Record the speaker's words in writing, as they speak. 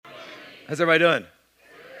How's everybody doing?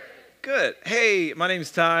 Good. Hey, my name is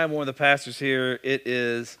Ty. I'm one of the pastors here. It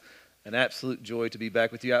is an absolute joy to be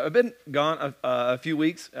back with you. I've been gone a few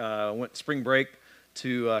weeks. Went spring break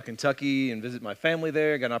to Kentucky and visit my family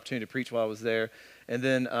there. Got an opportunity to preach while I was there. And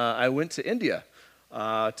then I went to India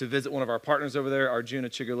to visit one of our partners over there, Arjuna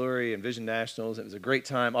Chigalluri and Vision Nationals. It was a great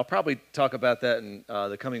time. I'll probably talk about that in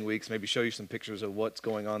the coming weeks, maybe show you some pictures of what's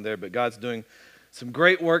going on there. But God's doing some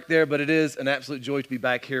great work there, but it is an absolute joy to be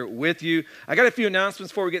back here with you. I got a few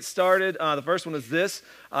announcements before we get started. The first one is this.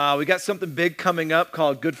 We got something big coming up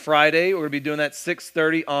called Good Friday. We're going to be doing that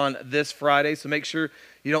 6:30 on this Friday, so make sure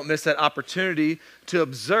you don't miss that opportunity to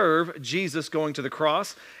observe Jesus going to the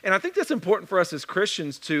cross. And I think that's important for us as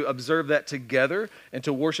Christians to observe that together and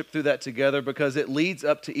to worship through that together because it leads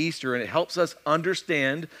up to Easter and it helps us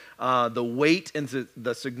understand the weight and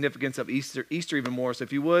the significance of Easter even more. So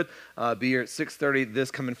if you would, be here at 6:30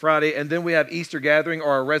 this coming Friday. And then we have Easter gathering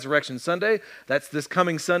or our Resurrection Sunday. That's this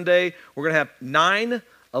coming Sunday. We're going to have 9,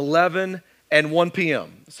 11, and 1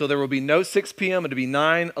 p.m. So there will be no 6 p.m. It'll be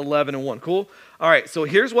 9, 11, and 1. Cool? All right, so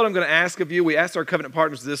here's what I'm going to ask of you. We asked our covenant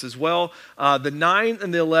partners this as well. The 9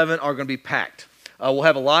 and the 11 are going to be packed. We'll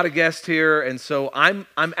have a lot of guests here, and so I'm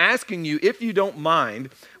asking you, if you don't mind,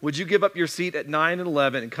 would you give up your seat at 9 and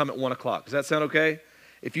 11 and come at 1 o'clock? Does that sound okay?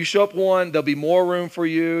 If you show up 1, there'll be more room for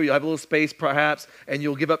you. You'll have a little space perhaps, and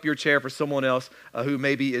you'll give up your chair for someone else who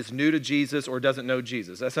maybe is new to Jesus or doesn't know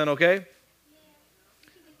Jesus. Does that sound okay?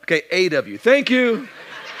 Okay, 8 of you. Thank you.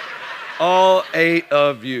 All 8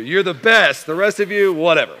 of you. You're the best. The rest of you,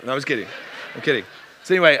 whatever. No, I was kidding. I'm kidding.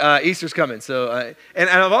 So anyway, Easter's coming. So, and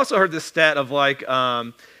I've also heard this stat of like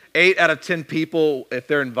 8 out of 10 people, if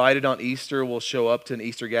they're invited on Easter, will show up to an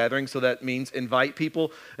Easter gathering. So that means invite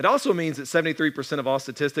people. It also means that 73% of all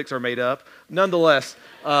statistics are made up. Nonetheless,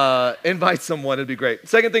 invite someone. It'd be great.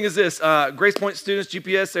 Second thing is this. Grace Point students,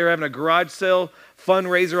 GPS, they're having a garage sale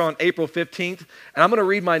fundraiser on April 15th. And I'm going to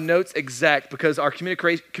read my notes exact because our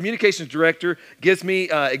communications director gives me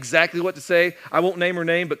exactly what to say. I won't name her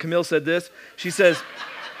name, but Camille said this. She says,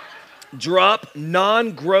 drop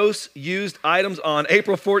non-gross used items on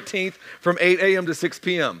April 14th from 8 a.m. to 6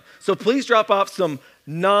 p.m. So please drop off some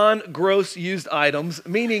non-gross used items,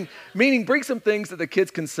 meaning bring some things that the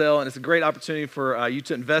kids can sell, and it's a great opportunity for you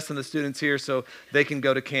to invest in the students here so they can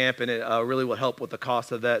go to camp, and it really will help with the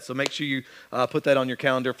cost of that. So make sure you put that on your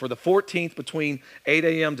calendar for the 14th between 8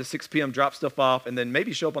 a.m. to 6 p.m. Drop stuff off, and then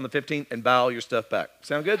maybe show up on the 15th and buy all your stuff back.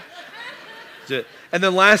 Sound good? And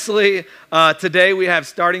then lastly, today we have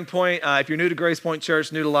Starting Point. If you're new to Grace Point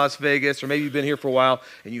Church, new to Las Vegas, or maybe you've been here for a while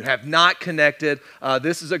and you have not connected,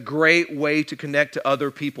 this is a great way to connect to other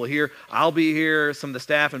people here. I'll be here. Some of the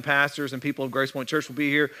staff and pastors and people of Grace Point Church will be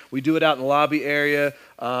here. We do it out in the lobby area.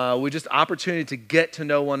 We just opportunity to get to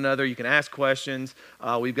know one another. You can ask questions.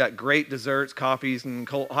 We've got great desserts, coffees, and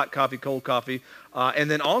hot coffee, cold coffee. And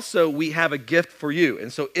then also we have a gift for you.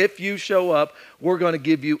 And so if you show up, we're going to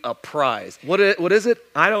give you a prize. What is it?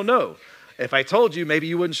 I don't know. If I told you, maybe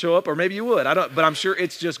you wouldn't show up or maybe you would. But I'm sure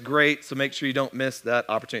it's just great. So make sure you don't miss that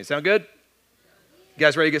opportunity. Sound good? You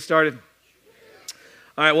guys ready to get started?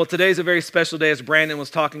 All right, well, today's a very special day. As Brandon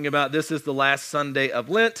was talking about, this is the last Sunday of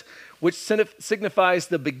Lent, which signifies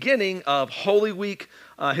the beginning of Holy Week.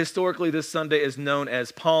 Historically, this Sunday is known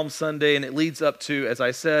as Palm Sunday, and it leads up to, as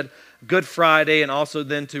I said, Good Friday, and also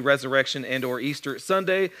then to Resurrection and or Easter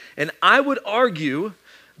Sunday. And I would argue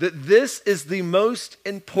that this is the most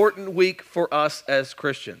important week for us as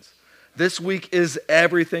Christians. This week is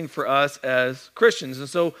everything for us as Christians. And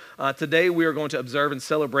so today we are going to observe and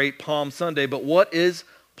celebrate Palm Sunday. But what is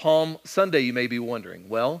Palm Sunday, you may be wondering?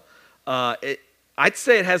 Well, I'd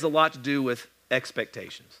say it has a lot to do with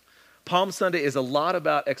expectations. Palm Sunday is a lot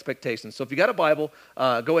about expectations. So if you got a Bible,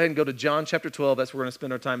 go ahead and go to John chapter 12. That's where we're going to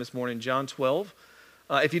spend our time this morning, John 12.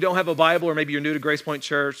 If you don't have a Bible, or maybe you're new to Grace Point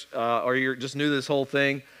Church, or you're just new to this whole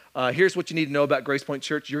thing, here's what you need to know about Grace Point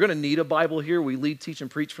Church. You're going to need a Bible here. We lead, teach,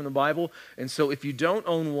 and preach from the Bible. And so if you don't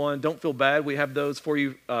own one, don't feel bad. We have those for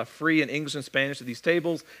you free in English and Spanish at these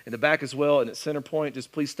tables, in the back as well, and at Center Point.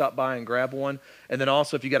 Just please stop by and grab one. And then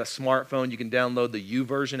also, if you got a smartphone, you can download the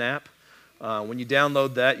YouVersion app. When you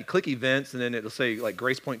download that, you click events, and then it'll say like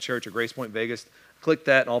Grace Point Church or Grace Point Vegas. Click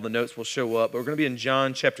that, and all the notes will show up. But we're going to be in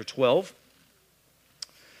John chapter 12.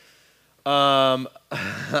 I'm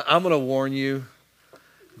going to warn you.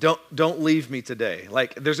 Don't leave me today.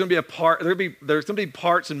 Like there's going to be there's going to be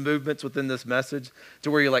parts and movements within this message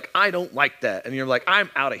to where you're like, I don't like that, and you're like, I'm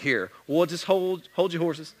out of here. Well, just hold your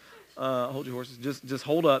horses. Hold your horses. Just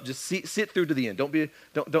hold up. Just see it through to the end.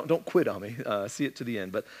 Don't quit on me. See it to the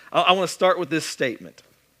end. But I want to start with this statement.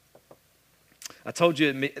 I told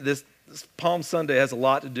you this Palm Sunday has a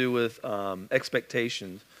lot to do with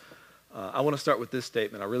expectations. I want to start with this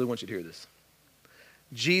statement. I really want you to hear this.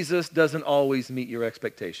 Jesus doesn't always meet your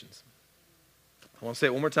expectations. I want to say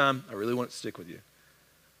it one more time. I really want it to stick with you.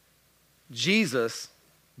 Jesus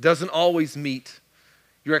doesn't always meet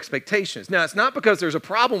your expectations. Now, it's not because there's a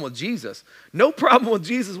problem with Jesus. No problem with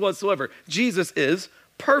Jesus whatsoever. Jesus is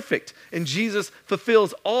perfect, and Jesus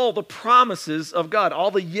fulfills all the promises of God,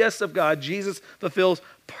 all the yes of God. Jesus fulfills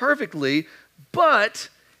perfectly, but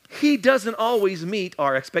he doesn't always meet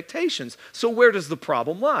our expectations. So where does the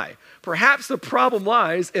problem lie? Perhaps the problem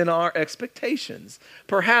lies in our expectations.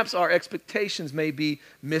 Perhaps our expectations may be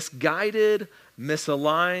misguided,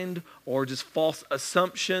 misaligned, or just false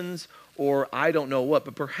assumptions, or I don't know what,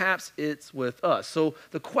 but perhaps it's with us. So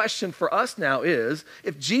the question for us now is,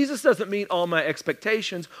 if Jesus doesn't meet all my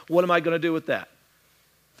expectations, what am I going to do with that?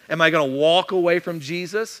 Am I going to walk away from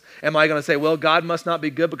Jesus? Am I going to say, well, God must not be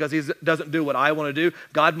good because he doesn't do what I want to do?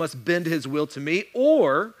 God must bend his will to me?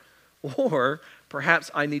 Or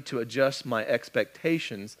perhaps I need to adjust my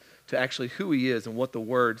expectations to actually who he is and what the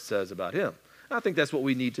word says about him. I think that's what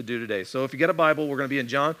we need to do today. So if you get a Bible, we're going to be in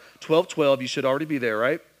John 12:12. You should already be there,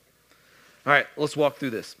 right? All right, let's walk through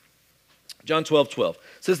this. John 12:12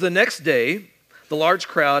 says, the next day, the large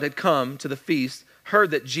crowd had come to the feast, heard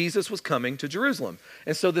that Jesus was coming to Jerusalem.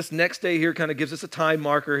 And so this next day here kind of gives us a time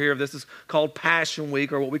marker here. This is called Passion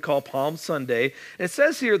Week, or what we call Palm Sunday. And it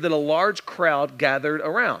says here that a large crowd gathered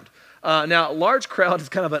around. Now, large crowd is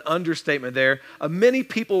kind of an understatement there. Many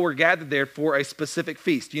people were gathered there for a specific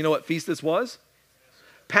feast. Do you know what feast this was?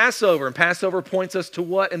 Passover. And Passover points us to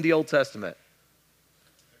what in the Old Testament?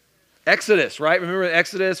 Exodus, right? Remember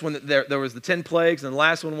Exodus when there was the 10 plagues, and the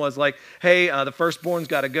last one was like, hey, the firstborn's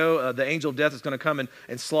got to go. The angel of death is going to come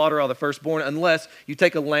and slaughter all the firstborn unless you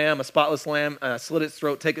take a lamb, a spotless lamb, slit its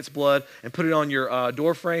throat, take its blood, and put it on your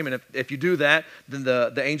door frame. And if you do that, then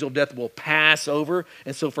the angel of death will pass over.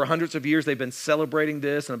 And so for hundreds of years, they've been celebrating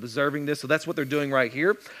this and observing this. So that's what they're doing right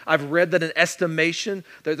here. I've read that an estimation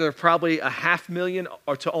that there are probably 500,000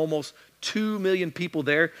 or to almost 2 million people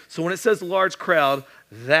there. So when it says large crowd,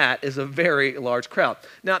 that is a very large crowd.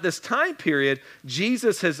 Now, at this time period,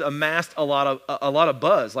 Jesus has amassed a lot of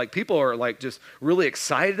buzz. Like people are like just really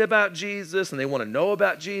excited about Jesus, and they want to know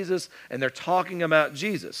about Jesus, and they're talking about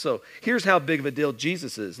Jesus. So here's how big of a deal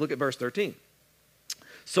Jesus is. Look at verse 13.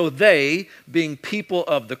 So they, being people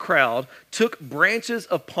of the crowd, took branches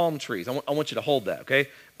of palm trees. I want you to hold that, okay?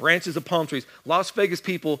 Branches of palm trees. Las Vegas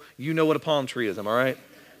people, you know what a palm tree is, am I right?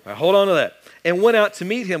 All right, hold on to that. And went out to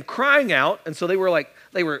meet him, crying out. And so they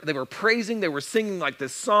were praising, they were singing like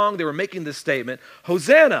this song, they were making this statement,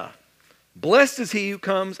 Hosanna, blessed is he who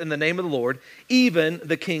comes in the name of the Lord, even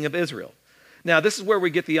the King of Israel. Now, this is where we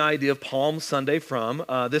get the idea of Palm Sunday from.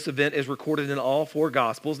 This event is recorded in all 4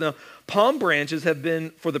 Gospels. Now, palm branches have been,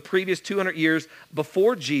 for the previous 200 years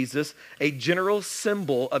before Jesus, a general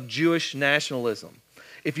symbol of Jewish nationalism.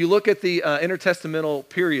 If you look at the intertestamental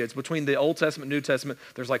periods between the Old Testament and New Testament,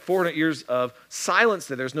 there's like 400 years of silence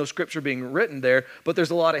there. There's no scripture being written there, but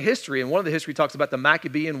there's a lot of history. And one of the history talks about the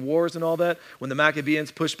Maccabean Wars and all that. When the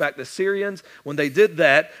Maccabeans pushed back the Syrians, when they did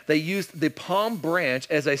that, they used the palm branch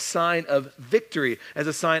as a sign of victory, as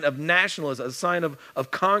a sign of nationalism, as a sign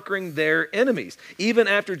of conquering their enemies. Even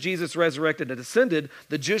after Jesus resurrected and ascended,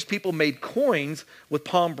 the Jewish people made coins with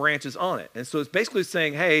palm branches on it. And so it's basically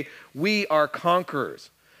saying, hey, we are conquerors.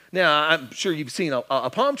 Now, I'm sure you've seen a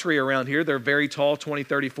palm tree around here. They're very tall, 20,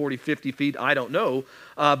 30, 40, 50 feet, I don't know.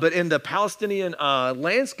 But in the Palestinian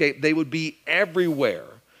landscape, they would be everywhere.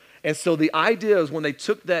 And so the idea is when they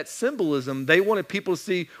took that symbolism, they wanted people to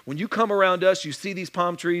see, when you come around us, you see these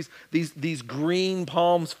palm trees, these green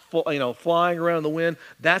palms flying around in the wind.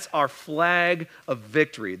 That's our flag of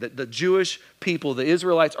victory, that the Jewish people, the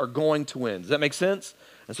Israelites, are going to win. Does that make sense?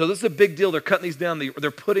 And so this is a big deal. They're cutting these down. They're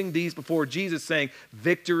putting these before Jesus, saying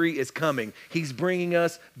victory is coming. He's bringing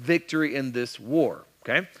us victory in this war.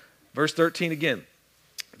 Okay? Verse 13 again.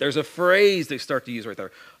 There's a phrase they start to use right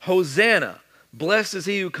there. Hosanna. Blessed is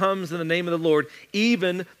he who comes in the name of the Lord,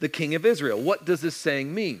 even the King of Israel. What does this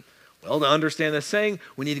saying mean? Well, to understand this saying,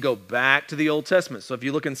 we need to go back to the Old Testament. So if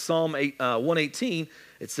you look in Psalm 118,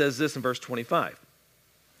 it says this in verse 25.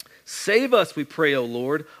 Save us, we pray, O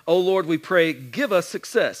Lord. O Lord, we pray, give us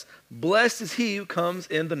success. Blessed is he who comes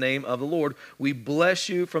in the name of the Lord. We bless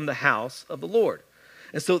you from the house of the Lord.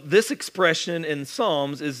 And so this expression in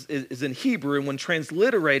Psalms is in Hebrew, and when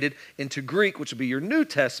transliterated into Greek, which would be your New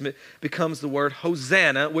Testament, becomes the word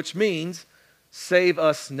Hosanna, which means save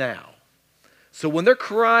us now. So when they're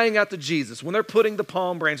crying out to Jesus, when they're putting the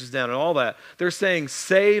palm branches down and all that, they're saying,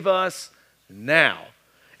 save us now.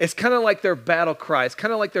 It's kind of like their battle cry. It's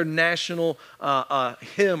kind of like their national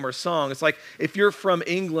hymn or song. It's like if you're from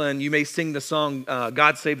England, you may sing the song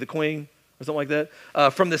God Save the Queen or something like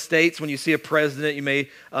that. From the States, when you see a president, you may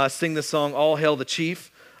sing the song All Hail the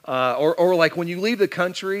Chief. Or like when you leave the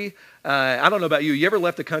country, I don't know about you. You ever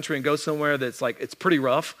left the country and go somewhere that's like, it's pretty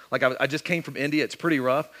rough? Like I just came from India. It's pretty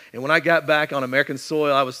rough. And when I got back on American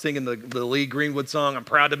soil, I was singing the Lee Greenwood song, I'm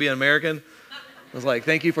proud to be an American. I was like,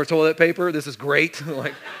 thank you for toilet paper. This is great.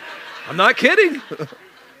 Like, I'm not kidding.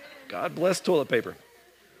 God bless toilet paper.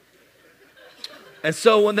 And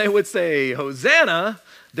so when they would say, Hosanna,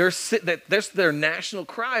 that's their national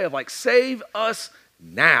cry of like, save us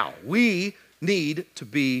now. We need to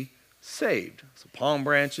be saved. So palm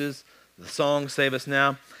branches, the song, save us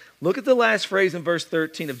now. Look at the last phrase in verse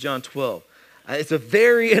 13 of John 12. It's a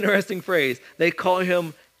very interesting phrase. They call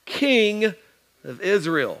him King of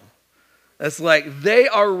Israel. It's like they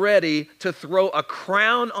are ready to throw a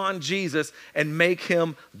crown on Jesus and make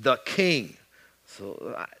him the king.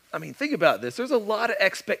 So, I mean, think about this. There's a lot of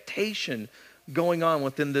expectation going on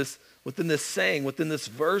within this saying, within this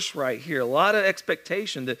verse right here. A lot of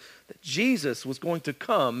expectation that Jesus was going to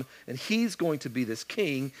come and he's going to be this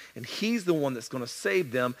king and he's the one that's going to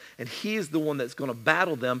save them and he is the one that's going to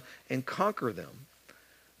battle them and conquer them.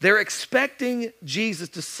 They're expecting Jesus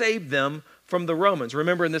to save them from the Romans.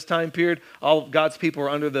 Remember, in this time period, all of God's people are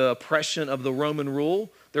under the oppression of the Roman rule,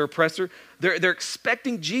 their oppressor. They're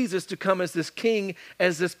expecting Jesus to come as this king,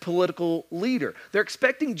 as this political leader. They're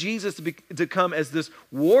expecting Jesus to come as this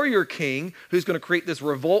warrior king who's going to create this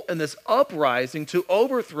revolt and this uprising to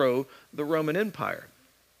overthrow the Roman Empire.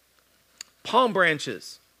 Palm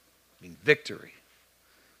branches mean victory.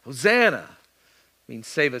 Hosanna means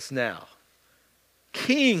save us now.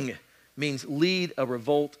 King means lead a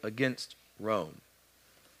revolt against Rome.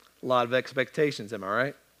 A lot of expectations, am I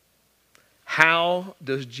right? How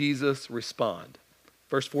does Jesus respond?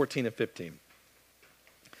 Verse 14 and 15.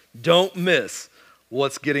 Don't miss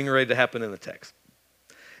what's getting ready to happen in the text.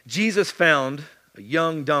 Jesus found a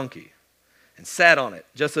young donkey and sat on it,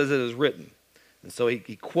 just as it is written. And so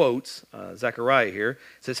he quotes Zechariah here.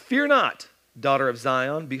 It says, "Fear not, daughter of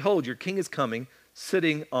Zion. Behold, your king is coming,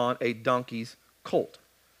 sitting on a donkey's colt."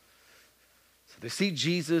 So they see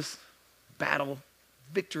Jesus battle,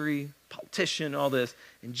 victory, politician, all this.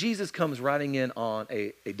 And Jesus comes riding in on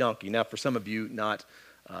a donkey. Now, for some of you not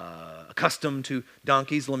accustomed to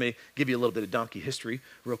donkeys, let me give you a little bit of donkey history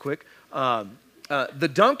real quick.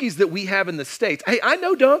 The donkeys that we have in the States, hey, I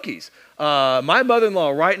know donkeys. My mother-in-law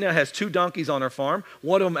right now has 2 donkeys on her farm.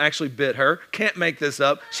 One of them actually bit her. Can't make this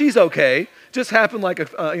up. She's okay. Just happened like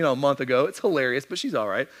a month ago. It's hilarious, but she's all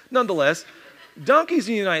right. Nonetheless, donkeys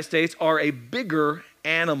in the United States are a bigger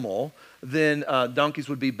animal than donkeys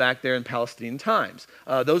would be back there in Palestinian times.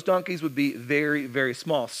 Those donkeys would be very, very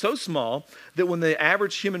small. So small that when the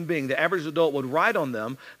average human being, the average adult would ride on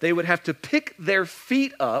them, they would have to pick their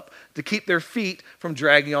feet up to keep their feet from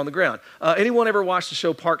dragging on the ground. Anyone ever watched the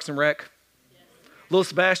show Parks and Rec? Yes. Little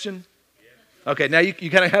Sebastian? Okay, now you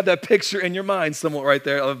kind of have that picture in your mind somewhat right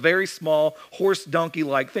there, a very small horse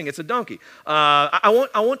donkey-like thing. It's a donkey. I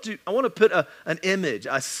want to put an image,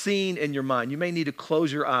 a scene in your mind. You may need to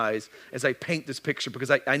close your eyes as I paint this picture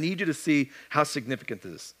because I need you to see how significant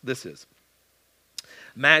this is.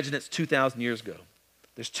 Imagine it's 2,000 years ago.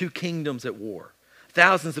 There's 2 kingdoms at war.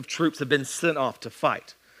 Thousands of troops have been sent off to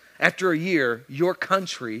fight. After a year, your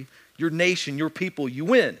country, your nation, your people, you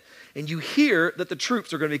win. And you hear that the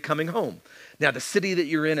troops are going to be coming home. Now, the city that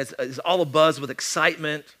you're in is all abuzz with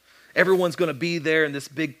excitement. Everyone's going to be there in this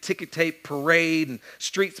big ticket tape parade, and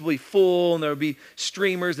streets will be full, and there will be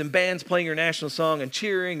streamers and bands playing your national song and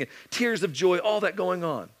cheering and tears of joy, all that going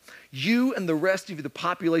on. You and the rest of you, the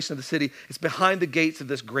population of the city, is behind the gates of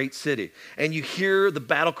this great city. And you hear the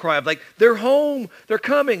battle cry of like, they're home, they're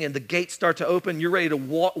coming. And the gates start to open. You're ready to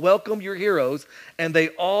welcome your heroes. And they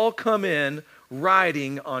all come in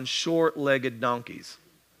riding on short-legged donkeys.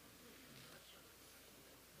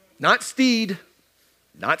 Not steed,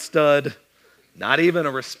 not stud, not even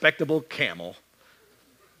a respectable camel,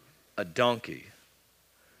 a donkey.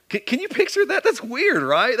 Can you picture that? That's weird,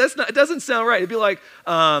 right? It doesn't sound right. It'd be like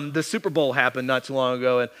the Super Bowl happened not too long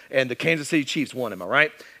ago, and the Kansas City Chiefs won, am I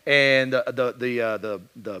right? And the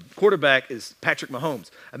quarterback is Patrick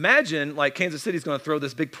Mahomes. Imagine like Kansas City's going to throw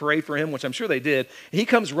this big parade for him, which I'm sure they did. And he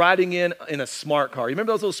comes riding in a smart car. You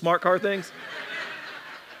remember those little smart car things?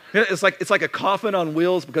 It's like a coffin on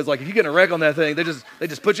wheels because like if you get in a wreck on that thing, they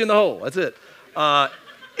just put you in the hole. That's it.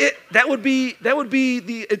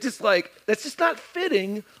 That's just not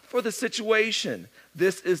fitting for the situation.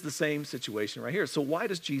 This is the same situation right here. So why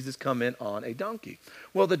does Jesus come in on a donkey?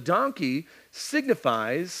 Well, the donkey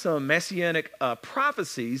signifies some messianic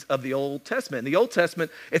prophecies of the Old Testament. In the Old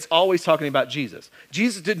Testament, it's always talking about Jesus.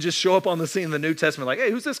 Jesus didn't just show up on the scene in the New Testament like,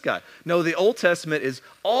 hey, who's this guy? No, the Old Testament is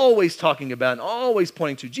always talking about and always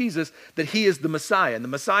pointing to Jesus, that he is the Messiah. And the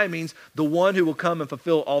Messiah means the one who will come and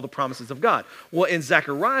fulfill all the promises of God. Well, in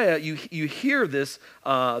Zechariah, you hear this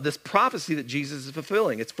prophecy that Jesus is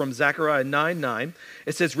fulfilling. It's from Zechariah 9:9.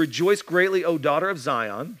 It says, rejoice greatly, O daughter of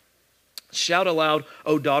Zion. Shout aloud,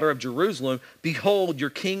 O daughter of Jerusalem, behold, your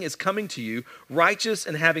king is coming to you. Righteous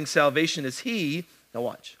and having salvation is he. Now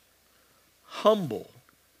watch. Humble.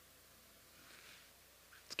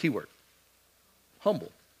 It's a key word. Humble.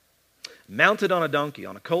 Mounted on a donkey,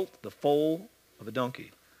 on a colt, the foal of a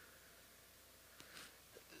donkey.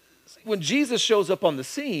 When Jesus shows up on the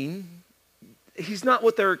scene, he's not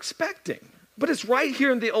what they're expecting. But it's right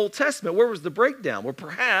here in the Old Testament. Where was the breakdown? Well,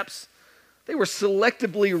 perhaps they were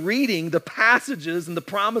selectively reading the passages and the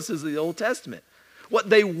promises of the Old Testament. What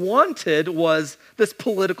they wanted was this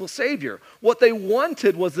political savior. What they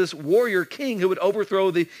wanted was this warrior king who would overthrow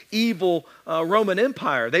the evil Roman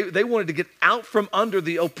Empire. They wanted to get out from under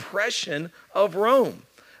the oppression of Rome.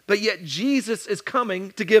 But yet Jesus is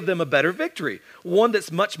coming to give them a better victory, one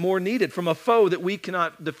that's much more needed from a foe that we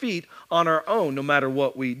cannot defeat on our own, no matter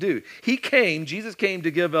what we do. Jesus came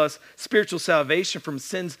to give us spiritual salvation from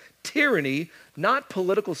sin's tyranny, not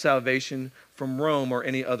political salvation from Rome or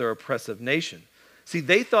any other oppressive nation. See,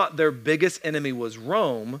 they thought their biggest enemy was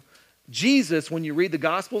Rome. Jesus, when you read the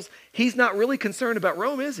Gospels, he's not really concerned about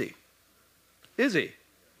Rome, is he? Is he?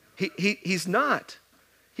 He's not.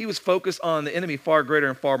 He was focused on the enemy far greater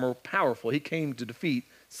and far more powerful. He came to defeat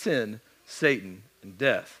sin, Satan, and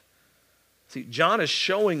death. See, John is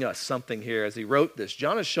showing us something here as he wrote this.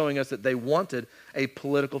 John is showing us that they wanted a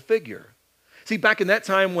political figure. See, back in that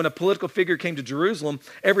time when a political figure came to Jerusalem,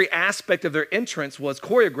 every aspect of their entrance was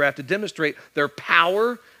choreographed to demonstrate their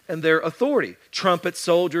power and their authority. Trumpets,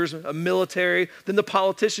 soldiers, a military. Then the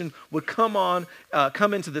politician would come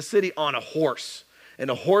into the city on a horse. And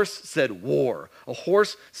a horse said war. A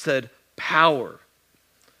horse said power.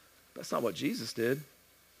 That's not what Jesus did.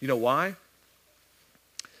 You know why?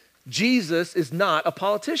 Jesus is not a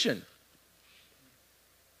politician.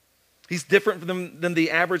 He's different than the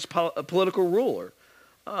average political ruler.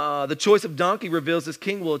 The choice of donkey reveals this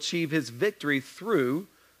king will achieve his victory through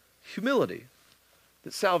humility.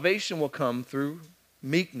 That salvation will come through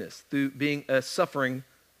meekness, through being a suffering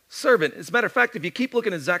servant. As a matter of fact, if you keep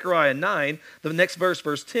looking at Zechariah 9, the next verse,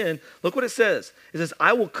 verse 10, look what it says. It says,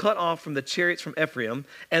 I will cut off from the chariots from Ephraim,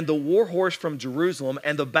 and the war horse from Jerusalem,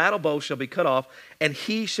 and the battle bow shall be cut off, and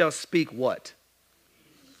he shall speak what?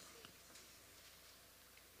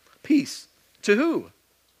 Peace. To who?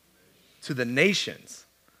 To the nations.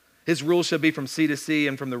 His rule shall be from sea to sea,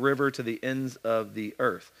 and from the river to the ends of the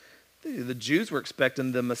earth. The Jews were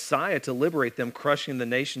expecting the Messiah to liberate them, crushing the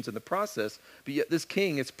nations in the process. But yet this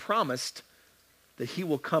king is promised that he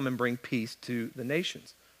will come and bring peace to the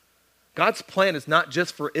nations. God's plan is not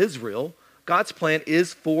just for Israel. God's plan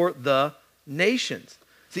is for the nations.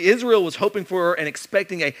 See, Israel was hoping for and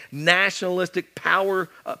expecting a nationalistic power,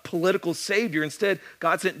 political savior. Instead,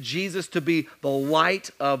 God sent Jesus to be the light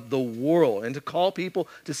of the world and to call people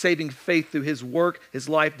to saving faith through his work, his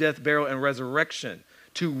life, death, burial, and resurrection,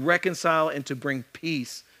 to reconcile and to bring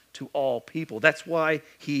peace to all people. That's why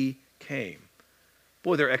he came.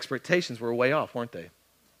 Boy, their expectations were way off, weren't they?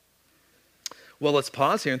 Well, let's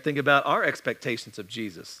pause here and think about our expectations of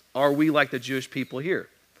Jesus. Are we like the Jewish people here?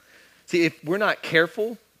 See, if we're not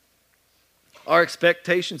careful, our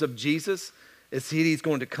expectations of Jesus is he's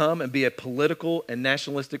going to come and be a political and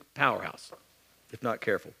nationalistic powerhouse, if not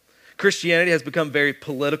careful. Christianity has become very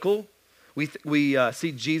political. We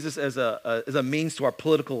see Jesus as a means to our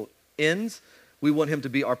political ends. We want him to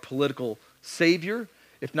be our political savior.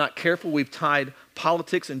 If not careful, we've tied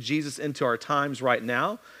politics and Jesus into our times right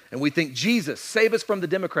now. And we think, Jesus, save us from the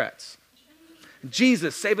Democrats.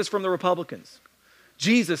 Jesus, save us from the Republicans.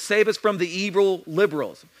 Jesus, save us from the evil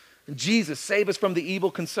liberals. And Jesus, save us from the evil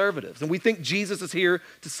conservatives. And we think Jesus is here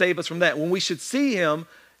to save us from that, when we should see him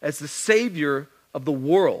as the savior of the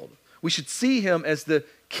world. We should see him as the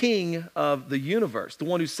king of the universe, the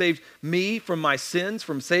one who saved me from my sins,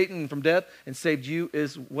 from Satan, and from death, and saved you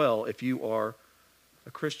as well if you are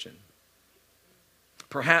a Christian.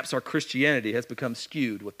 Perhaps our Christianity has become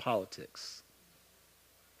skewed with politics.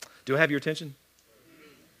 Do I have your attention?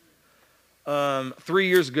 3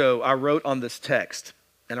 years ago, I wrote on this text,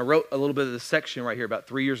 and I wrote a little bit of this section right here about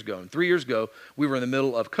 3 years ago. And 3 years ago, we were in the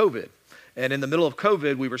middle of COVID. And in the middle of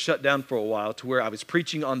COVID, we were shut down for a while to where I was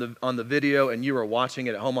preaching on the video and you were watching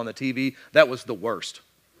it at home on the TV. That was the worst.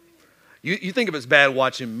 You think it was bad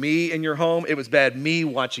watching me in your home. It was bad me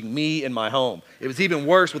watching me in my home. It was even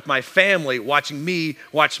worse with my family watching me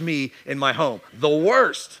watch me in my home. The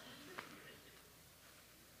worst.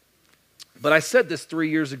 But I said this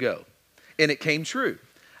 3 years ago, and it came true.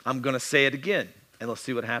 I'm going to say it again, and let's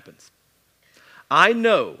see what happens. I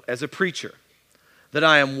know as a preacher that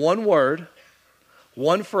I am one word,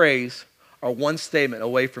 one phrase, or one statement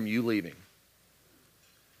away from you leaving.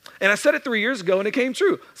 And I said it 3 years ago, and it came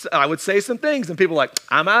true. So I would say some things, and people were like,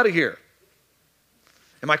 I'm out of here.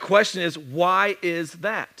 And my question is, why is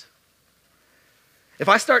that? If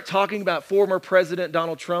I start talking about former President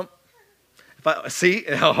Donald Trump,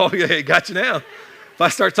 oh, yeah, got you now. If I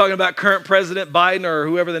start talking about current President Biden or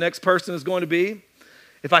whoever the next person is going to be,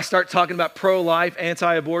 if I start talking about pro-life,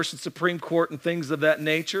 anti-abortion, Supreme Court, and things of that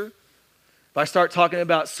nature, if I start talking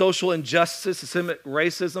about social injustice, systemic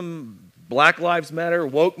racism, Black Lives Matter,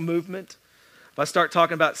 woke movement, if I start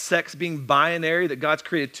talking about sex being binary, that God's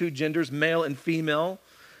created two genders, male and female,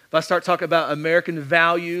 if I start talking about American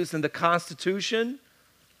values and the Constitution,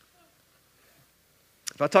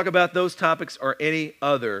 if I talk about those topics or any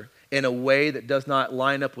other in a way that does not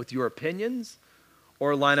line up with your opinions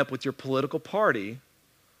or line up with your political party,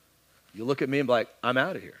 you look at me and be like, I'm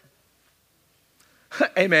out of here.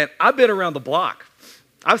 Hey man, I've been around the block.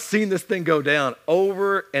 I've seen this thing go down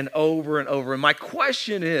over and over and over. And my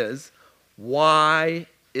question is, why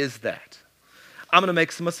is that? I'm going to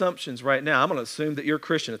make some assumptions right now. I'm going to assume that you're a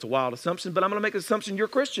Christian. It's a wild assumption, but I'm going to make an assumption you're a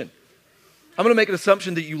Christian. I'm going to make an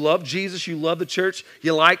assumption that you love Jesus, you love the church,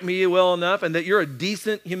 you like me well enough, and that you're a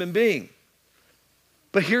decent human being.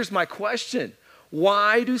 But here's my question.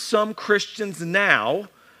 Why do some Christians now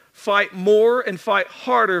fight more and fight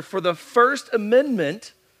harder for the First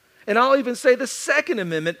Amendment, and I'll even say the Second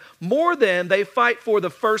Amendment, more than they fight for the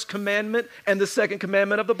First Commandment and the Second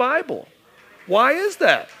Commandment of the Bible? Why is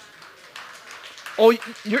that? Oh,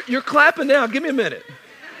 you're clapping now. Give me a minute.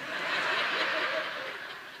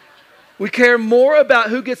 We care more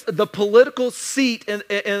about who gets the political seat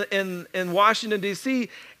in Washington, D.C.,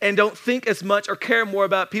 and don't think as much or care more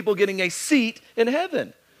about people getting a seat in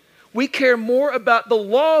heaven. We care more about the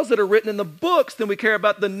laws that are written in the books than we care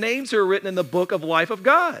about the names that are written in the book of life of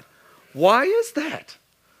God. Why is that?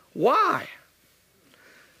 Why?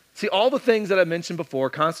 See, all the things that I mentioned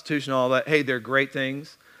before, Constitution, all that, hey, they're great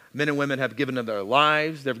things. Men and women have given of their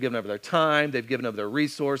lives. They've given of their time. They've given of their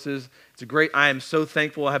resources. It's a great, I am so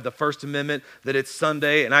thankful I have the First Amendment, that it's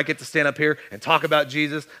Sunday and I get to stand up here and talk about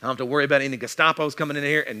Jesus. I don't have to worry about any Gestapos coming in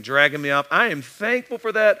here and dragging me off. I am thankful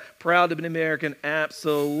for that. Proud to be an American.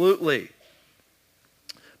 Absolutely.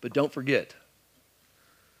 But don't forget,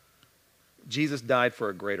 Jesus died for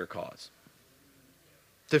a greater cause.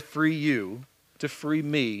 To free you, to free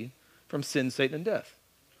me from sin, Satan, and death.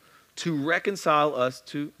 To reconcile us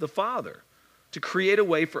to the Father, to create a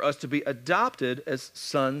way for us to be adopted as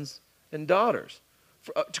sons and daughters,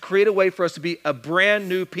 to create a way for us to be a brand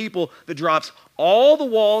new people that drops all the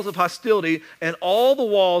walls of hostility and all the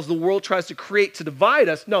walls the world tries to create to divide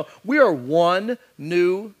us. No, we are one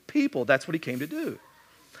new people. That's what he came to do.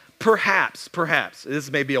 Perhaps, this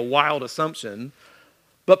may be a wild assumption,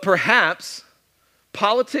 but perhaps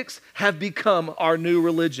politics have become our new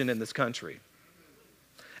religion in this country.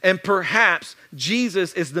 And perhaps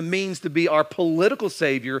Jesus is the means to be our political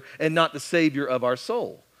savior and not the savior of our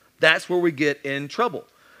soul. That's where we get in trouble.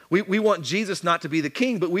 We want Jesus not to be the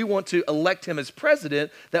king, but we want to elect him as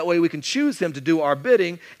president. That way we can choose him to do our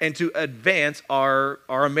bidding and to advance our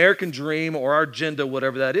American dream or our agenda,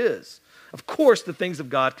 whatever that is. Of course, the things of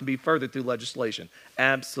God can be furthered through legislation.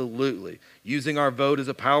 Absolutely. Using our vote as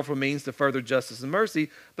a powerful means to further justice and mercy.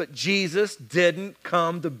 But Jesus didn't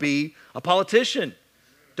come to be a politician.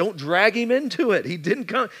 Don't drag him into it. He didn't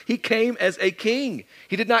come. He came as a king.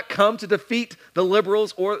 He did not come to defeat the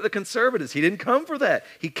liberals or the conservatives. He didn't come for that.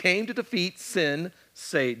 He came to defeat sin,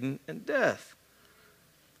 Satan, and death.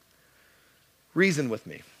 Reason with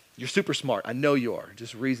me. You're super smart. I know you are.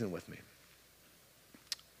 Just reason with me.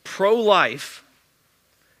 Pro-life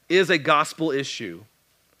is a gospel issue.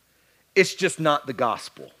 It's just not the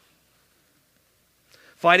gospel.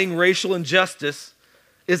 Fighting racial injustice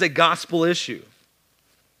is a gospel issue.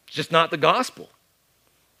 It's just not the gospel.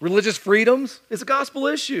 Religious freedoms is a gospel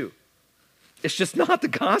issue. It's just not the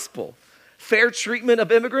gospel. Fair treatment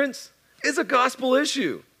of immigrants is a gospel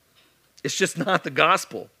issue. It's just not the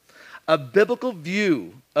gospel. A biblical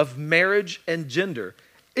view of marriage and gender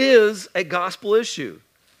is a gospel issue.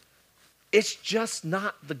 It's just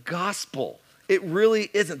not the gospel. It really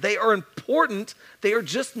isn't. They are important. They are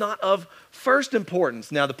just not of first importance.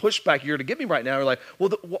 Now, the pushback you're to give me right now are like,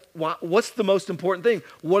 well, what's the most important thing?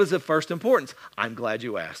 What is of first importance? I'm glad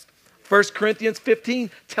you asked. 1 Corinthians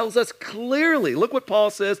 15 tells us clearly. Look what Paul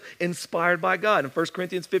says, inspired by God. In 1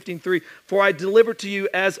 Corinthians 15:3, for I delivered to you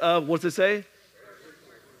as of, what does it say?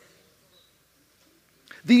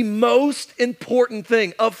 The most important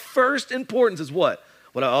thing of first importance is what?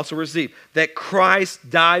 What I also received, that Christ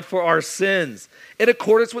died for our sins in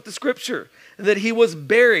accordance with the scripture, and that he was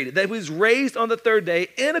buried, that he was raised on the third day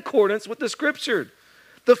in accordance with the scripture.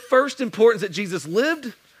 The first importance that Jesus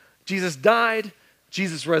lived, Jesus died,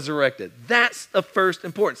 Jesus resurrected. That's the first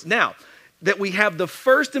importance. Now, that we have the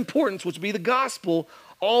first importance, which would be the gospel,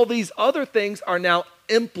 all these other things are now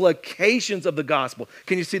implications of the gospel.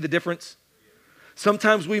 Can you see the difference?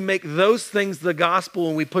 Sometimes we make those things the gospel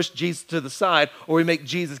and we push Jesus to the side, or we make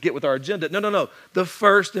Jesus get with our agenda. No. The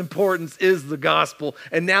first importance is the gospel.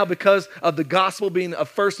 And now because of the gospel being of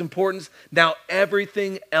first importance, now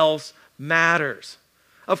everything else matters.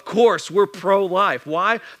 Of course, we're pro-life.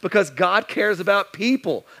 Why? Because God cares about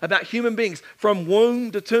people, about human beings. From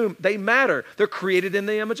womb to tomb, they matter. They're created in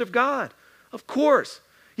the image of God. Of course.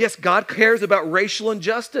 Yes, God cares about racial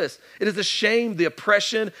injustice. It is a shame, the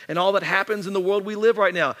oppression and all that happens in the world we live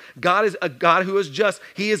right now. God is a God who is just.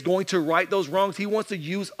 He is going to right those wrongs. He wants to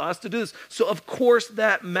use us to do this. So of course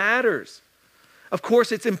that matters. Of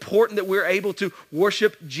course it's important that we're able to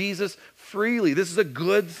worship Jesus freely. This is a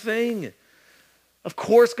good thing. Of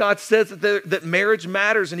course, God says that marriage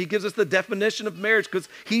matters, and he gives us the definition of marriage because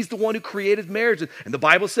he's the one who created marriage. And the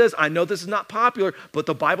Bible says, I know this is not popular, but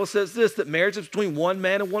the Bible says this, that marriage is between one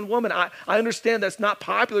man and one woman. I understand that's not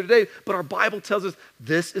popular today, but our Bible tells us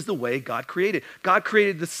this is the way God created. God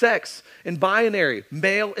created the sex and binary,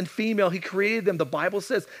 male and female. He created them. The Bible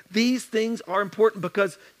says these things are important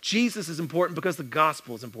because Jesus is important, because the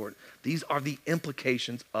gospel is important. These are the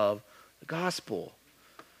implications of the gospel.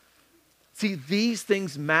 See, these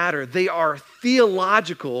things matter. They are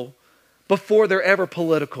theological before they're ever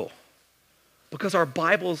political, because our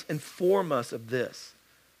Bibles inform us of this.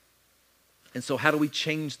 And so how do we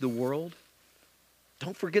change the world?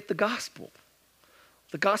 Don't forget the gospel.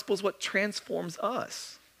 The gospel is what transforms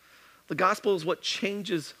us. The gospel is what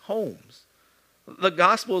changes homes. The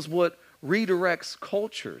gospel is what redirects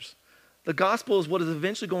cultures. The gospel is what is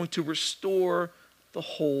eventually going to restore the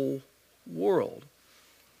whole world.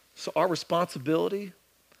 So our responsibility,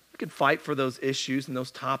 we can fight for those issues and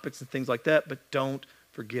those topics and things like that, but don't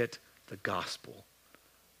forget the gospel.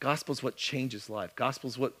 Gospel is what changes life. Gospel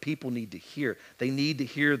is what people need to hear. They need to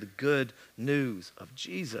hear the good news of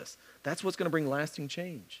Jesus. That's what's going to bring lasting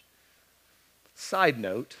change. Side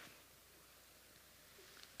note,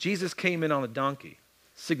 Jesus came in on a donkey,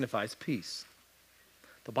 signifies peace.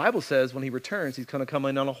 The Bible says when he returns, he's going to come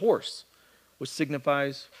in on a horse, which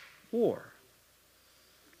signifies war.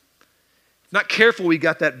 Not careful, we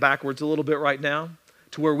got that backwards a little bit right now,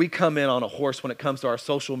 to where we come in on a horse when it comes to our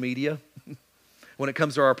social media, when it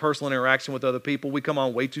comes to our personal interaction with other people. We come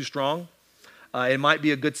on way too strong. It might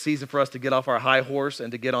be a good season for us to get off our high horse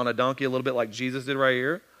and to get on a donkey a little bit like Jesus did right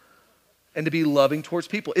here, and to be loving towards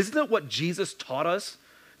people. Isn't that what Jesus taught us?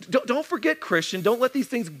 Don't forget, Christian, don't let these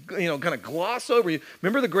things kind of gloss over you.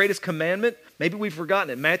 Remember the greatest commandment? Maybe we've forgotten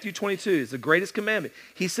it. Matthew 22 is the greatest commandment.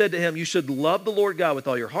 He said to him, you should love the Lord God with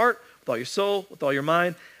all your heart, with all your soul, with all your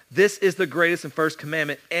mind. This is the greatest and first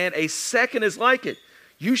commandment, and a second is like it.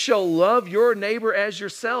 You shall love your neighbor as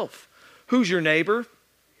yourself. Who's your neighbor?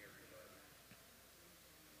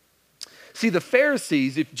 See, the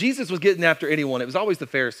Pharisees, if Jesus was getting after anyone, it was always the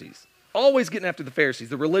Pharisees. Always getting after the Pharisees,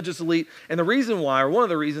 the religious elite. And the reason why, or one of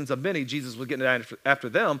the reasons of many Jesus was getting after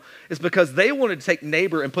them, is because they wanted to take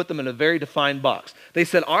neighbor and put them in a very defined box. They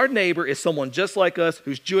said, our neighbor is someone just like us,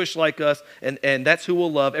 who's Jewish like us, and that's who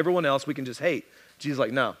we'll love. Everyone else we can just hate. Jesus is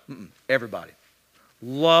like, no, everybody.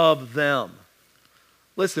 Love them.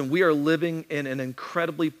 Listen, we are living in an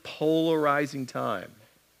incredibly polarizing time.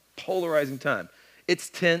 Polarizing time. It's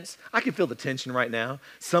tense. I can feel the tension right now.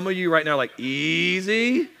 Some of you right now are like,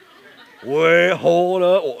 easy. Wait, hold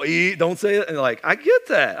up. Don't say it. And like, I get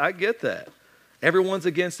that. Everyone's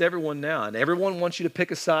against everyone now. And everyone wants you to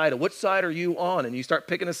pick a side. Which side are you on? And you start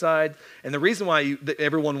picking a side. And the reason why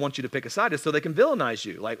everyone wants you to pick a side is so they can villainize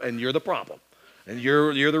you. And you're the problem. And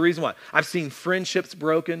you're the reason why. I've seen friendships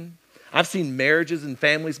broken. I've seen marriages and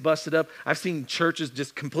families busted up. I've seen churches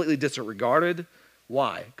just completely disregarded.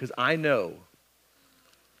 Why? Because I know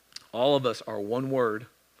all of us are one word,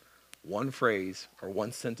 one phrase, or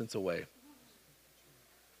one sentence away.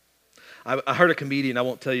 I heard a comedian, I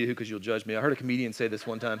won't tell you who because you'll judge me. I heard a comedian say this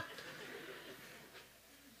one time.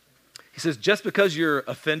 He says, just because you're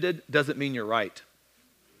offended doesn't mean you're right.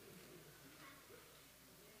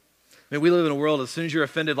 I mean, we live in a world, as soon as you're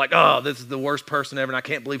offended, like, oh, this is the worst person ever, and I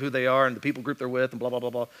can't believe who they are, and the people group they're with, and blah, blah, blah,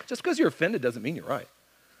 blah. Just because you're offended doesn't mean you're right.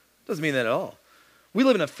 Doesn't mean that at all. We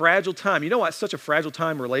live in a fragile time. You know why it's such a fragile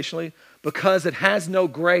time relationally? Because it has no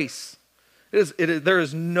grace. There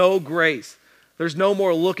is no grace. There's no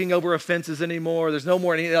more looking over offenses anymore. There's no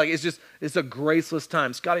more, it's a graceless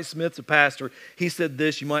time. Scotty Smith's a pastor. He said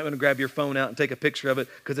this. You might want to grab your phone out and take a picture of it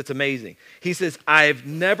because it's amazing. He says, I've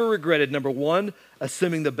never regretted, number one,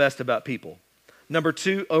 assuming the best about people. Number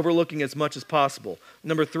two, overlooking as much as possible.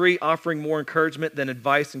 Number three, offering more encouragement than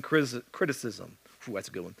advice and criticism. Ooh, that's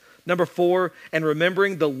a good one. Number four, and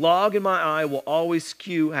remembering the log in my eye will always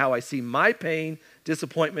skew how I see my pain,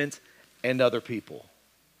 disappointment, and other people.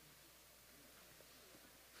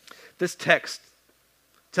 This text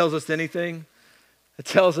tells us anything. It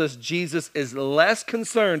tells us Jesus is less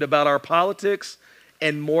concerned about our politics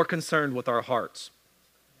and more concerned with our hearts.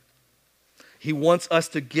 He wants us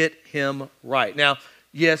to get him right. Now,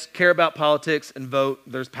 yes, care about politics and vote.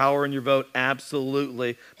 There's power in your vote,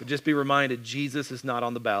 absolutely. But just be reminded, Jesus is not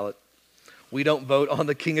on the ballot. We don't vote on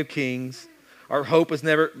the King of Kings. Our hope is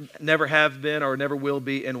never have been or never will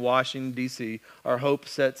be in Washington, D.C. Our hope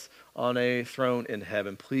sits on a throne in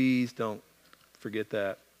heaven. Please don't forget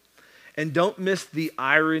that. And don't miss the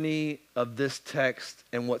irony of this text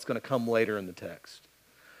and what's going to come later in the text.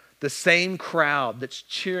 The same crowd that's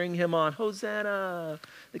cheering him on, Hosanna,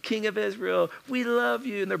 the King of Israel, we love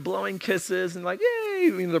you. And they're blowing kisses and like, yay,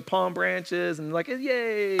 their palm branches and like,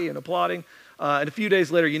 yay, and applauding. And a few days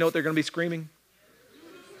later, you know what they're going to be screaming?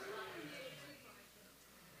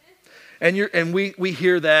 And we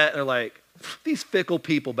hear that and they're like, these fickle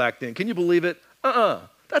people back then, can you believe it?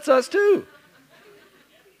 That's us too.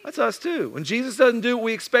 That's us too. When Jesus doesn't do what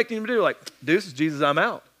we expect him to do, like, deuces, Jesus, I'm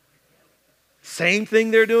out. Same thing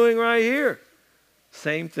they're doing right here.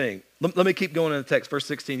 Same thing. Let me keep going in the text. Verse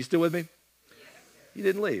 16. You still with me? You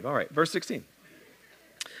didn't leave. All right. Verse 16.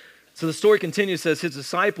 So the story continues, says, his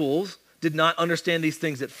disciples did not understand these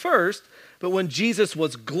things at first, but when Jesus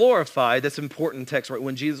was glorified, that's important text, right?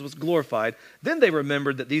 When Jesus was glorified, then they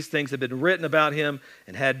remembered that these things had been written about him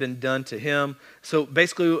and had been done to him. So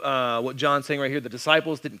basically what John's saying right here, the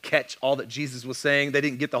disciples didn't catch all that Jesus was saying. They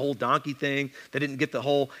didn't get the whole donkey thing. They didn't get the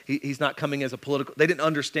whole, he's not coming as a political, they didn't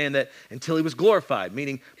understand that until he was glorified,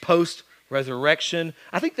 meaning post-resurrection.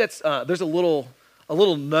 I think that's, there's a little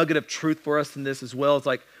nugget of truth for us in this as well. It's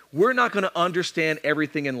like, we're not going to understand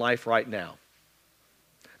everything in life right now.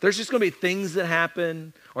 There's just going to be things that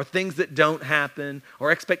happen or things that don't happen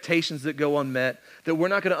or expectations that go unmet that we're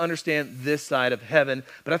not going to understand this side of heaven.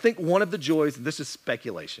 But I think one of the joys, and this is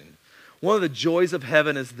speculation, one of the joys of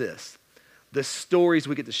heaven is this, the stories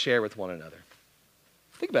we get to share with one another.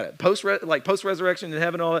 Think about it. Post-resurrection in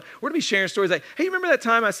heaven, all that. We're going to be sharing stories like, hey, remember that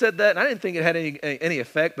time I said that? And I didn't think it had any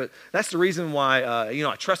effect, but that's the reason why,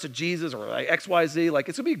 I trusted Jesus or like X, Y, Z. Like,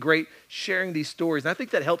 it's going to be great sharing these stories. And I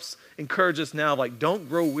think that helps encourage us now, like, don't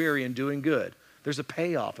grow weary in doing good. There's a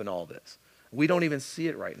payoff in all this. We don't even see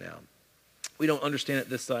it right now. We don't understand it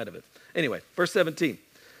this side of it. Anyway, verse 17.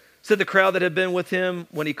 Said the crowd that had been with him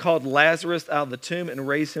when he called Lazarus out of the tomb and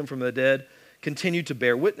raised him from the dead continued to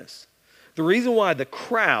bear witness. The reason why the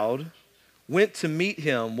crowd went to meet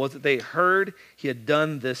him was that they heard he had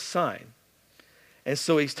done this sign. And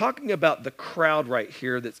so he's talking about the crowd right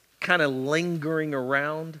here that's kind of lingering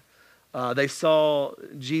around. They saw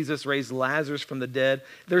Jesus raise Lazarus from the dead.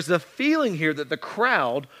 There's a feeling here that the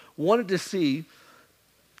crowd wanted to see,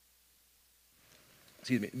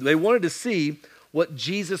 they wanted to see what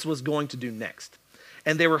Jesus was going to do next.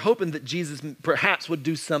 And they were hoping that Jesus perhaps would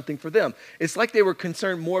do something for them. It's like they were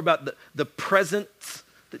concerned more about the presence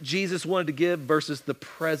that Jesus wanted to give versus the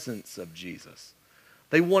presence of Jesus.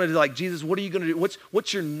 They wanted to like, Jesus, what are you going to do?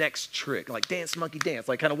 What's your next trick? Like dance, monkey, dance.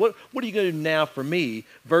 Like kind of what are you going to do now for me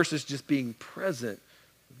versus just being present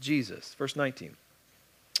with Jesus. Verse 19.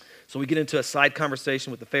 So we get into a side conversation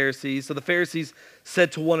with the Pharisees. So the Pharisees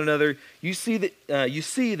said to one another, you see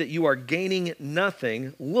that you are gaining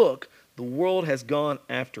nothing. Look, the world has gone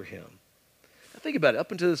after him. Now think about it.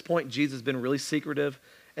 Up until this point, Jesus has been really secretive.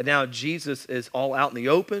 And now Jesus is all out in the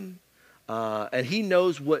open. And he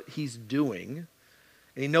knows what he's doing.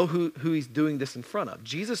 And he knows who he's doing this in front of.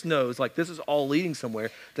 Jesus knows, like, this is all leading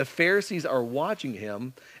somewhere. The Pharisees are watching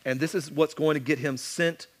him. And this is what's going to get him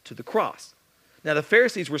sent to the cross. Now, the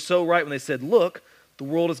Pharisees were so right when they said, look, the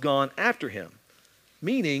world has gone after him.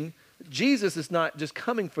 Meaning, Jesus is not just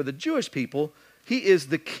coming for the Jewish people. He is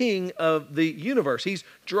the king of the universe. He's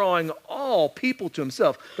drawing all people to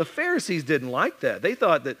himself. The Pharisees didn't like that. They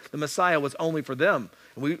thought that the Messiah was only for them.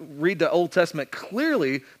 We read the Old Testament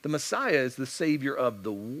clearly, the Messiah is the Savior of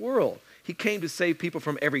the world. He came to save people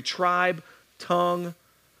from every tribe, tongue,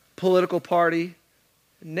 political party,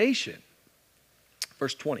 nation.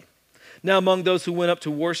 Verse 20. Now among those who went up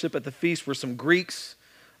to worship at the feast were some Greeks.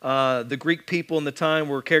 The Greek people in the time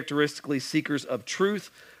were characteristically seekers of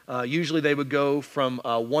truth. Usually they would go from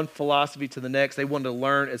one philosophy to the next. They wanted to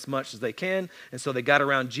learn as much as they can. And so they got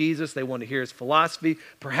around Jesus. They wanted to hear his philosophy.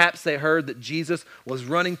 Perhaps they heard that Jesus was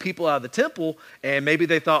running people out of the temple. And maybe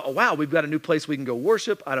they thought, oh, wow, we've got a new place we can go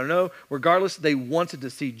worship. I don't know. Regardless, they wanted to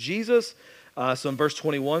see Jesus. So in verse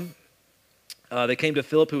 21, they came to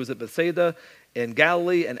Philip, who was at Bethsaida in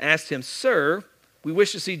Galilee, and asked him, Sir, we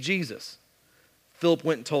wish to see Jesus. Philip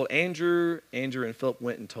went and told Andrew. Andrew and Philip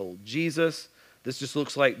went and told Jesus. This just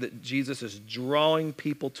looks like that Jesus is drawing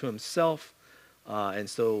people to himself. And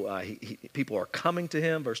so people are coming to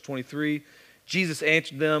him. Verse 23, Jesus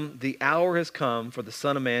answered them, the hour has come for the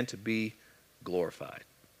Son of Man to be glorified.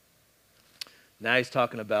 Now he's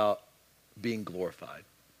talking about being glorified.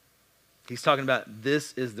 He's talking about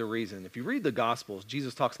this is the reason. If you read the Gospels,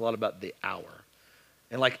 Jesus talks a lot about the hour.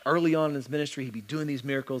 And like early on in his ministry, he'd be doing these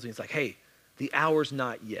miracles. And he's like, hey, the hour's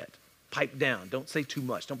not yet. Pipe down. Don't say too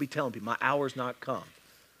much. Don't be telling people, my hour's not come.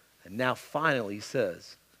 And now finally he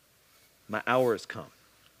says, my hour has come.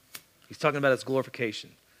 He's talking about his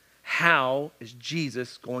glorification. How is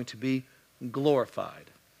Jesus going to be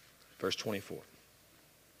glorified? Verse 24.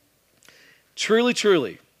 Truly,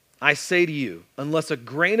 truly, I say to you, unless a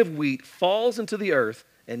grain of wheat falls into the earth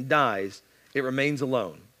and dies, it remains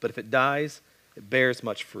alone. But if it dies, it bears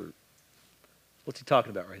much fruit. What's he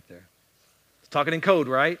talking about right there? He's talking in code,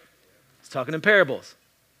 right? He's talking in parables.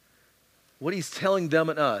 What he's telling them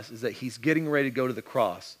and us is that he's getting ready to go to the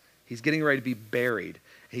cross. He's getting ready to be buried.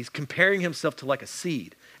 He's comparing himself to like a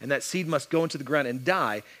seed. And that seed must go into the ground and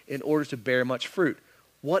die in order to bear much fruit.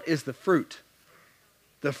 What is the fruit?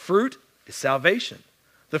 The fruit is salvation.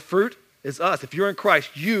 The fruit is us. If you're in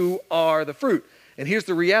Christ, you are the fruit. And here's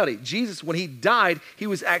the reality. Jesus, when he died, he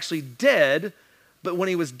was actually dead. But when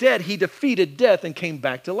he was dead, he defeated death and came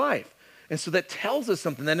back to life. And so that tells us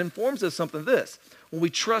something, that informs us something this. When we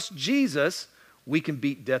trust Jesus, we can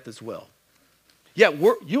beat death as well. Yeah,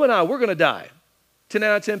 you and I, we're going to die. 10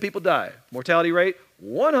 out of 10 people die. Mortality rate,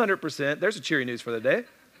 100%. There's a cheery news for the day.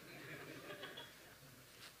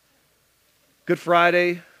 Good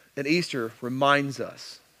Friday and Easter reminds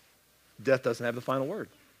us death doesn't have the final word.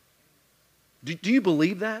 Do you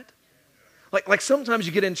believe that? Like sometimes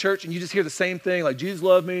you get in church and you just hear the same thing, like Jesus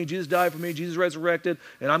loved me, Jesus died for me, Jesus resurrected,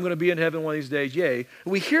 and I'm going to be in heaven one of these days, yay.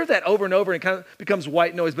 And we hear that over and over and it kind of becomes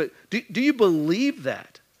white noise, but do you believe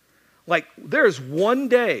that? Like there's one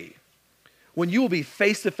day when you will be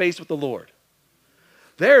face to face with the Lord.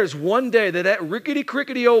 There's one day that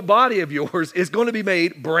rickety-crickety old body of yours is going to be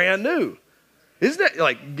made brand new. Isn't that,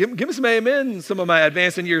 like, give me some amen, some of my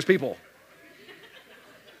advanced in years people.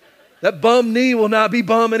 That bum knee will not be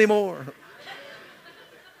bum anymore.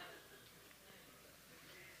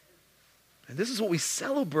 And this is what we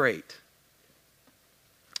celebrate.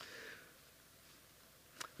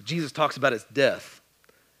 Jesus talks about his death.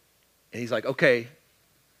 And he's like, okay,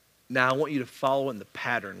 now I want you to follow in the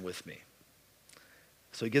pattern with me.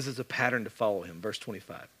 So he gives us a pattern to follow him. Verse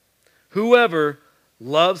 25. Whoever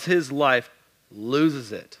loves his life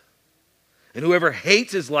loses it. And whoever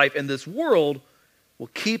hates his life in this world will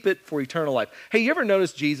keep it for eternal life. Hey, you ever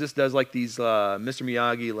notice Jesus does like these Mr.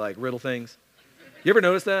 Miyagi like riddle things? You ever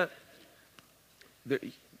notice that? They're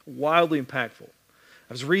wildly impactful.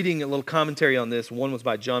 I was reading a little commentary on this. One was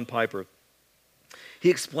by John Piper. He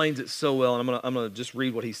explains it so well, and I'm gonna just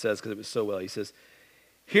read what he says because it was so well. He says,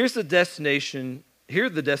 here the destination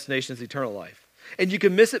is eternal life. And you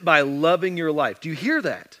can miss it by loving your life. Do you hear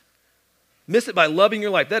that? Miss it by loving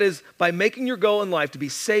your life. That is, by making your goal in life to be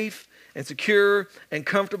safe and secure and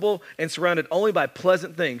comfortable and surrounded only by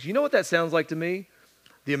pleasant things. You know what that sounds like to me?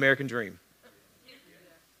 The American dream.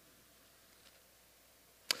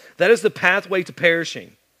 That is the pathway to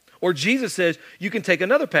perishing. Or Jesus says you can take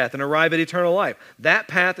another path and arrive at eternal life. That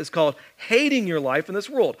path is called hating your life in this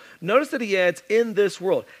world. Notice that he adds in this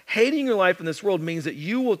world. Hating your life in this world means that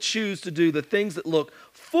you will choose to do the things that look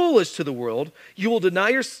foolish to the world. You will deny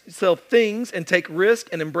yourself things and take risk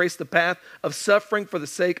and embrace the path of suffering for the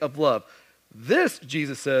sake of love. This,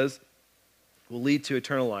 Jesus says, will lead to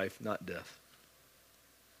eternal life, not death.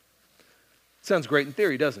 Sounds great in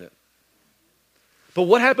theory, doesn't it? But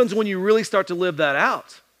what happens when you really start to live that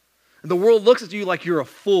out? And the world looks at you like you're a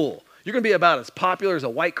fool. You're going to be about as popular as a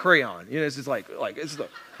white crayon. You know, it's just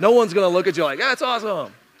no one's going to look at you like, that's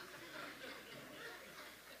awesome.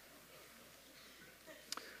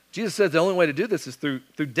 Jesus says the only way to do this is through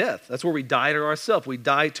death. That's where we die to ourselves. We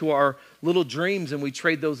die to our little dreams and we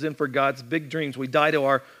trade those in for God's big dreams. We die to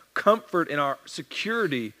our comfort and our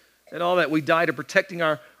security and all that. We die to protecting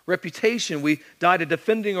our reputation. We die to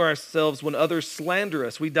defending ourselves when others slander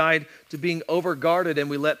us. We died to being overguarded and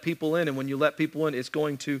we let people in. And when you let people in, it's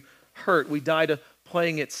going to hurt. We die to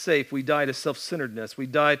playing it safe. We die to self-centeredness. We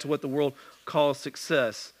die to what the world calls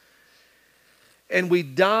success. And we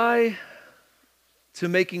die to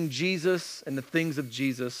making Jesus and the things of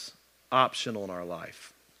Jesus optional in our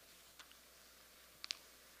life.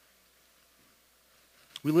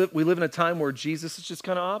 We live in a time where Jesus is just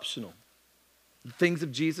kind of optional. The things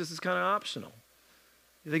of Jesus is kind of optional.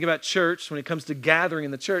 You think about church, when it comes to gathering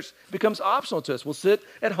in the church, it becomes optional to us. We'll sit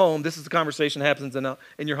at home. This is the conversation that happens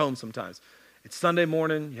in your home sometimes. It's Sunday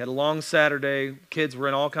morning. You had a long Saturday. Kids were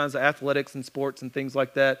in all kinds of athletics and sports and things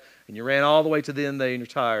like that. And you ran all the way to the end of the day and you're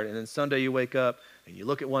tired. And then Sunday you wake up and you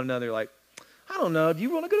look at one another like, I don't know. Do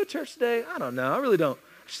you want to go to church today? I don't know. I really don't.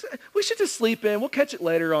 We should just sleep in. We'll catch it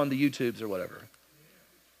later on the YouTubes or whatever.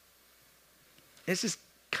 It's just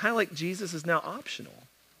kind of like Jesus is now optional.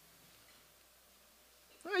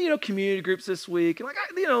 Well, community groups this week.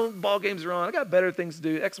 And ball games are on. I got better things to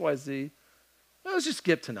do, X, Y, Z. Well, let's just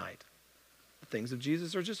skip tonight. The things of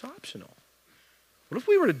Jesus are just optional. What if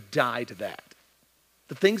we were to die to that?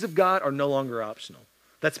 The things of God are no longer optional.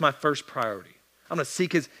 That's my first priority. I'm going to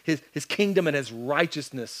seek his kingdom and his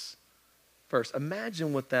righteousness first.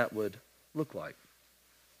 Imagine what that would look like.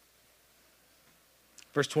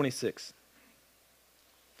 Verse 26.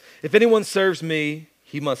 If anyone serves me,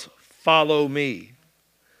 he must follow me.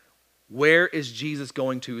 Where is Jesus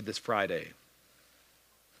going to this Friday?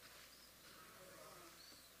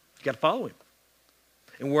 You got to follow him.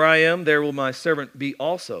 And where I am, there will my servant be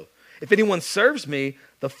also. If anyone serves me,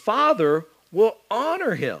 the Father will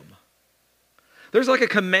honor him. There's like a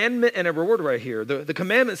commandment and a reward right here. The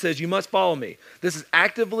commandment says you must follow me. This is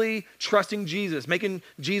actively trusting Jesus, making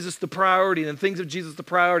Jesus the priority and the things of Jesus the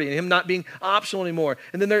priority and him not being optional anymore.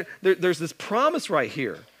 And then there's this promise right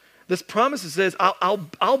here. This promise that says,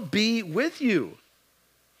 I'll be with you.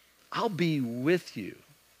 I'll be with you.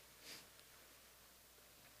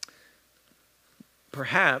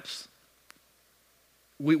 Perhaps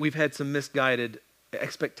we've had some misguided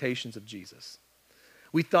expectations of Jesus.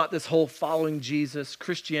 We thought this whole following Jesus,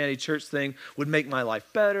 Christianity, church thing would make my life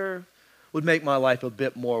better, would make my life a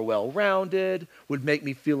bit more well-rounded, would make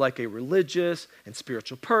me feel like a religious and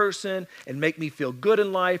spiritual person, and make me feel good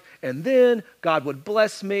in life. And then God would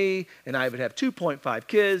bless me, and I would have 2.5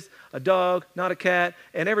 kids, a dog, not a cat,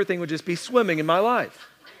 and everything would just be swimming in my life.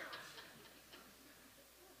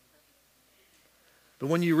 But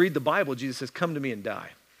when you read the Bible, Jesus says, come to me and die.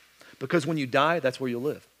 Because when you die, that's where you'll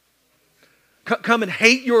live. Come and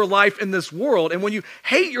hate your life in this world. And when you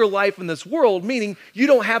hate your life in this world, meaning you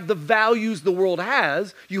don't have the values the world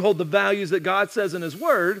has, you hold the values that God says in his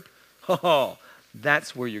word,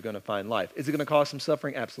 that's where you're going to find life. Is it going to cause some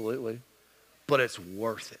suffering? Absolutely. But it's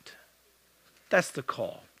worth it. That's the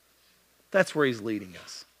call. That's where he's leading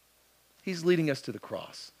us. He's leading us to the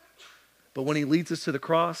cross. But when he leads us to the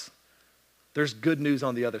cross, there's good news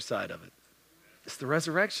on the other side of it. It's the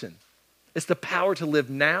resurrection. It's the power to live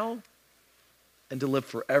now and to live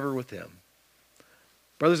forever with him.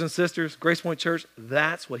 Brothers and sisters, Grace Point Church,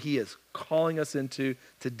 that's what he is calling us into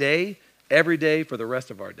today, every day, for the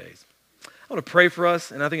rest of our days. I want to pray for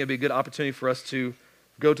us, and I think it'd be a good opportunity for us to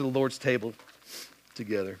go to the Lord's table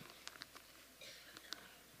together.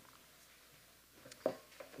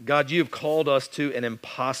 God, you have called us to an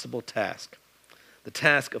impossible task, the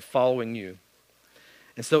task of following you.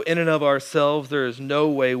 And so in and of ourselves, there is no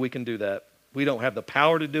way we can do that. We don't have the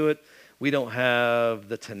power to do it. We don't have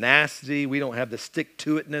the tenacity. We don't have the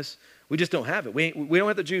stick-to-itness. We just don't have it. We don't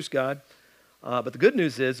have the juice, God. But the good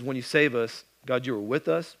news is when you save us, God, you are with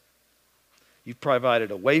us. You've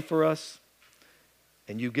provided a way for us.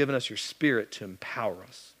 And you've given us your Spirit to empower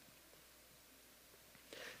us.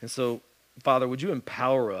 And so, Father, would you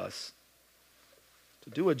empower us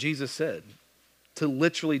to do what Jesus said, to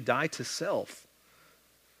literally die to self,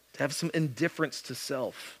 to have some indifference to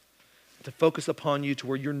self, to focus upon you to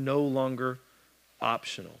where you're no longer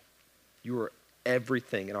optional. You are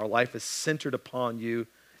everything, and our life is centered upon you,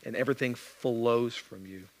 and everything flows from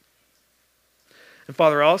you. And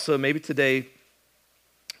Father, also, maybe today,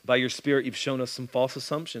 by your Spirit, you've shown us some false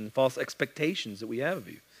assumptions, false expectations that we have of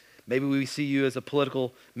you. Maybe we see you as a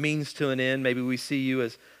political means to an end. Maybe we see you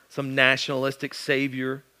as some nationalistic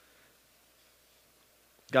savior.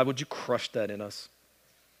 God, would you crush that in us?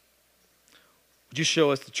 Would you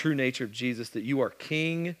show us the true nature of Jesus, that you are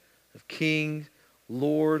King of kings,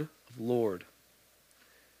 Lord of lords,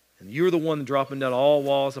 And you're the one dropping down all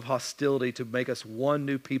walls of hostility to make us one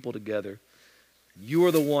new people together. You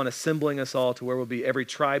are the one assembling us all to where we'll be every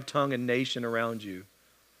tribe, tongue, and nation around you,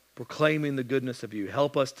 proclaiming the goodness of you.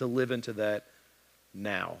 Help us to live into that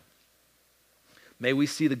now. May we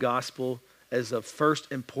see the gospel as of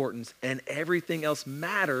first importance, and everything else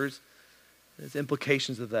matters as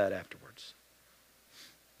implications of that afterwards.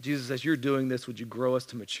 Jesus, as you're doing this, would you grow us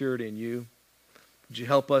to maturity in you? Would you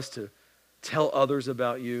help us to tell others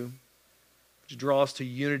about you? Would you draw us to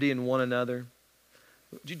unity in one another?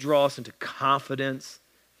 Would you draw us into confidence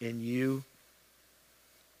in you?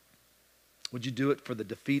 Would you do it for the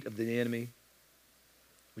defeat of the enemy?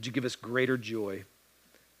 Would you give us greater joy?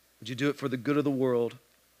 Would you do it for the good of the world?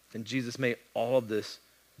 And Jesus, may all of this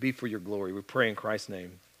be for your glory. We pray in Christ's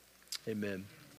name. Amen.